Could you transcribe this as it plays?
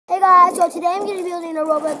guys, so today I'm going to be building a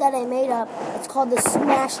robot that I made up. It's called the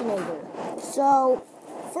Smashinator. So,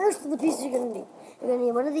 first the pieces you're going to need. You're going to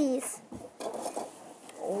need one of these,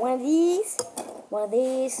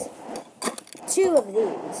 two of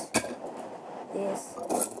these, this.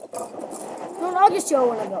 No, I'll just show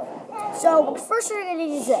when I build it. So, first you're going to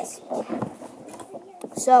need is this.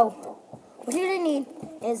 So, what you're going to need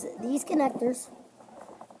is these connectors.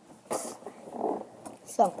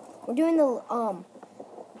 So, we're doing the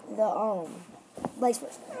legs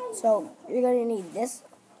first. So you're gonna need this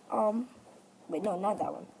wait, no, not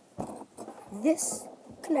that one. This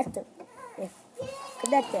connector.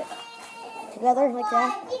 Connect it together like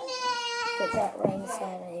that. Put that right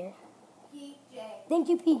inside of here. Thank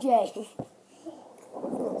you, PJ.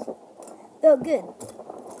 Oh, good.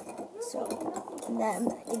 So then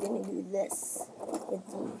you're gonna do this with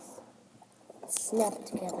these. Snap it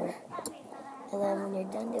together. And then when you're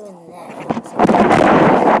done doing that,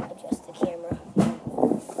 adjust the camera.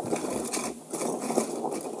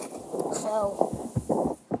 So,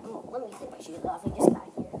 let me take my shoes off. I just got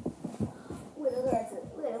here.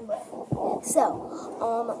 So,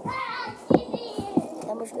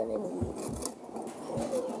 then we're gonna need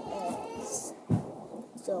this.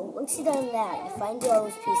 So, once you've done that, you find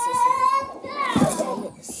those pieces and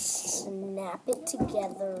then snap it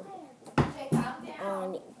together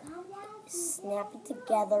on. Snap it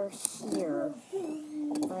together here,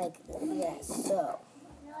 like this.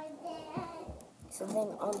 So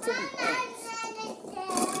then onto the arms.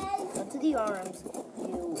 Onto the arms,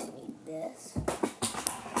 you need this, and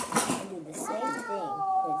do the same thing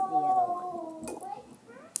with the other one.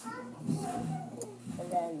 And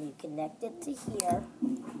then you connect it to here,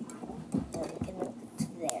 and connect it to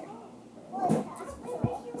there.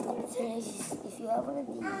 So if you have one of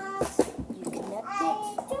these, you connect it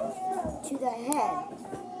to the head,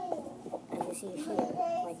 and you see it here,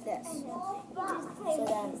 like this. So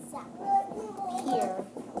then, here,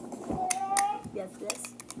 you have this,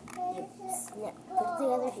 you snap, put it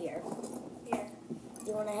together here.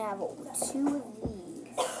 You want to have two of these,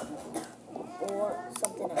 or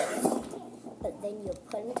something else. But then you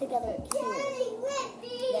put them together here.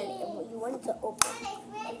 Then you want it to open.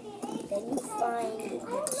 Then you find the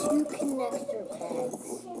two connector pads.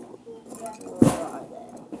 Where are they?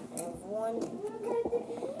 I have one.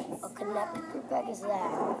 A connector peg is that.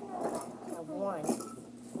 I have one.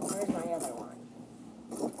 Where's my other one?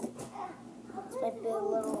 This might be a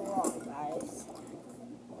little wrong, guys.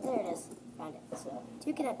 There it is. Found it. So,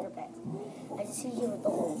 two connector pegs. As you see here with the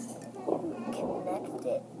holes, you connect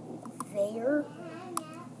it there,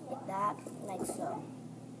 like that, like so.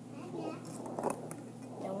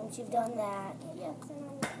 Now, once you've done that,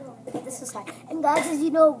 okay, this is high. And guys, as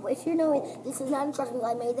you know, if you know it, this is not instructions.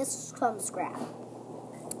 I made this from scratch.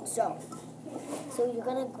 So you're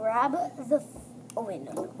gonna grab the. Oh wait,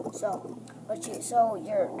 no. So I should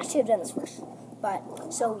have done this first.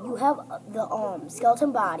 But so you have the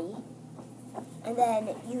skeleton body, and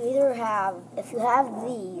then you either have, if you have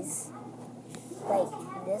these, like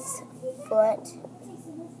this foot,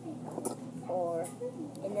 or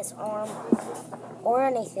in this arm, or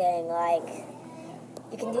anything, like,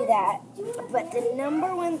 you can do that. But the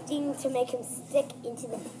number one thing to make him stick into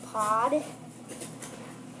the pod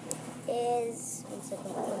is, one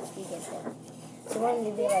second, once we get there. So you want him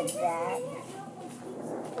to be like that.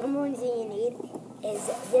 The number one thing you need is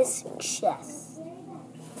this chest.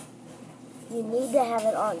 You need to have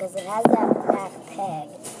it on because it has that back peg.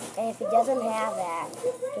 And if it doesn't have that,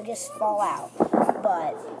 it'll just fall out.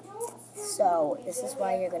 But, so, this is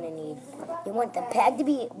why you're going to need, you want the peg to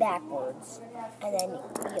be backwards, and then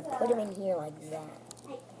you put him in here like that.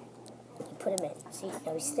 You put him in. See,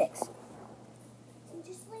 now he sticks.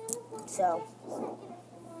 So,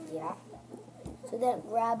 yeah. So then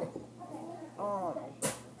grab it.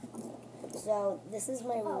 So, this is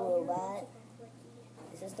my robot.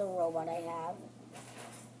 This is the robot I have.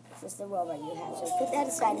 This is the robot you have. So put that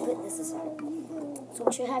aside and put this aside. So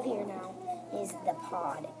what you have here now is the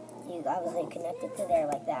pod. You obviously connect it to there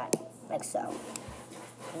like that. Like so.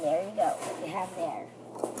 And there you go. What you have there.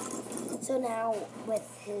 So now with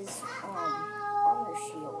his armor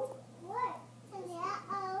shield.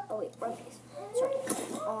 Oh wait, one piece. Sorry.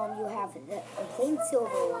 You have the plain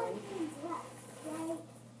silver one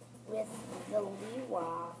with the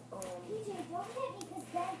Lewa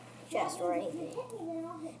chest or anything.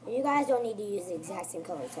 And you guys don't need to use the exact same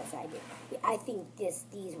colors as I do. I think these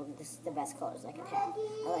were the best colors I could have.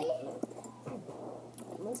 I like blue.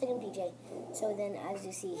 One second, PJ. So then, as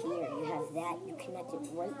you see here, you have that. You connect it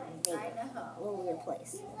right there. A little weird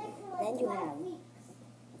place. Then you have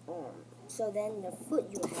So then the foot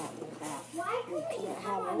you can't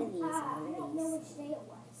have one of these and one of these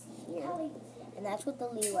here. And that's what the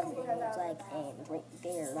Lewa thing looks like, and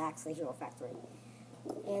there, that's the Hero Factory.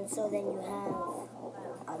 And so then you have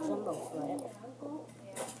a jumbo foot.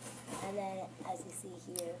 And then, as you see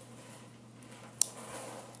here,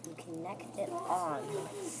 you connect it on,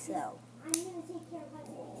 like so.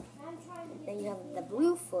 Then you have the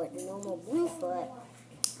blue foot, the normal blue foot,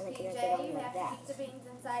 and then connect it on like that.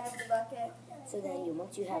 So then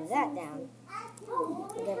once you have that down,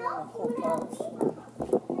 you get on the whole pose.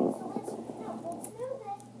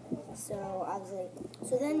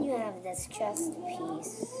 So then you have this chest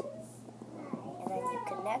piece, and then you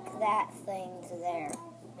connect that thing to there,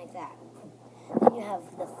 like that. Then you have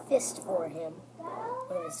the fist for him,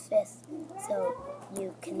 one of his fists. So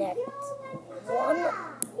you connect one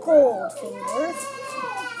gold finger,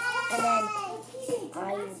 and then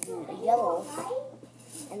I do a yellow,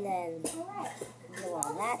 and then go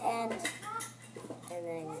on that end, and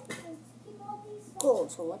then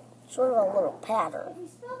gold, so like sort of a little pattern,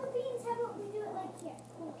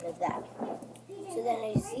 like that. So then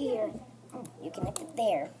as you see here, you connect it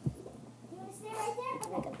there. You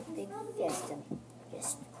can make a big fist and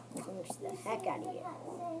just punch the heck out of you.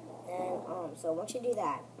 And so once you do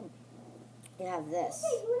that, you have this.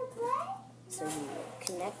 So you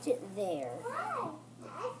connect it there,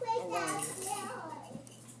 and then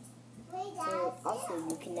so also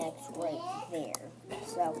you connect right there.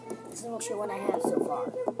 So this is what you want to have so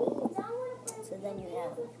far. So then you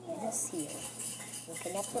have this here. You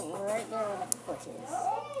connect it right there where the foot is.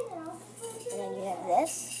 And then you have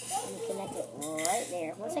this, and you connect it right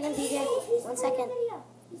there. 1 second, DJ. 1 second.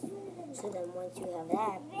 So then once you have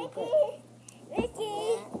that, you put that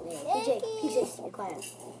there. PJ, be quiet.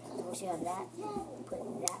 So once you have that, you put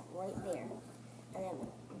that right there. And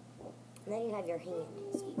then you have your hand.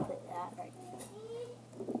 So you put that right there.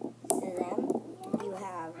 And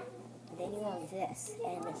then you have this,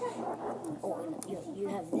 and you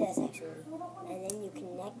have this actually, and then you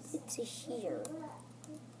connect it to here.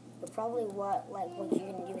 But probably what you're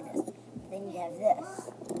gonna do with this. Then you have this,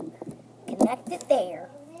 connect it there,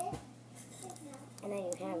 and then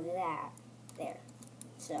you have that there.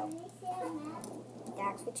 So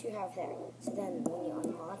that's what you have there. So then when you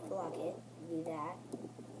unlock it, do that,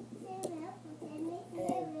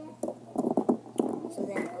 and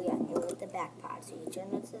then oh yeah, you with the back pod. So you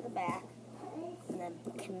turn it to the back, and then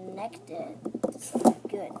connect it to something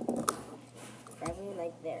good. Probably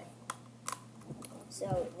like there.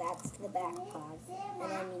 So that's the back pod. And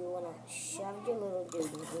then you want to shove your little dude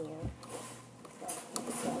in here.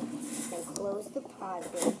 So then close the pod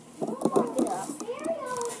there, lock it up,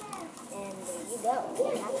 and there you go.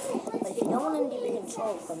 But if you don't want to do the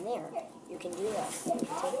control from there, you can do this. You can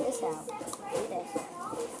take this out, do this,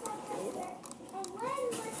 do that.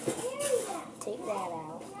 Take that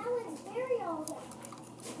out.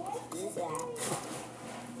 Use that.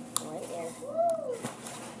 Right there.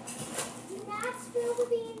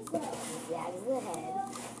 That is the head.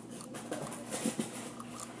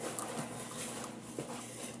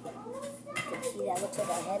 You can see that looks like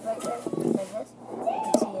a head right there, like this. You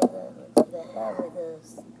can see the head with the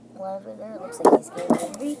one over there. It looks like he's getting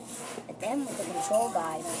angry. But then with the control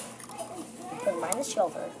guide, you put him on the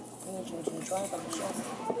shoulder, and you can control him on the shoulder.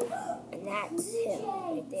 And that's him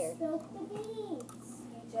right there.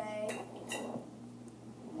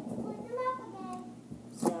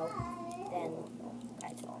 So then,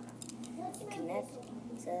 you connect.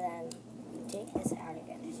 So then you take this out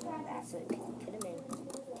again, like that. So you can put him in.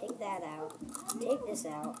 Take that out. Take this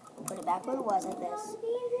out. Put it back where it was, like this.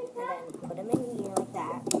 And then put him in here like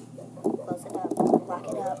that. Close it up. Lock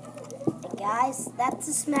it up. And guys, that's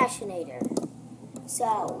a Smashinator.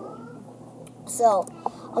 So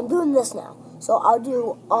I'm doing this now. So I'll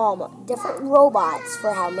do different robots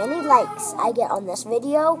for how many likes I get on this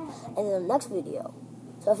video and then the next video.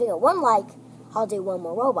 So if you get 1 like, I'll do 1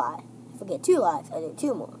 more robot. If I get 2 likes, I'll do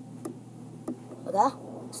 2 more. Okay?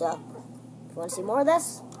 So if you want to see more of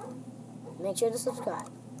this, make sure to subscribe.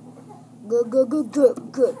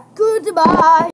 Goodbye.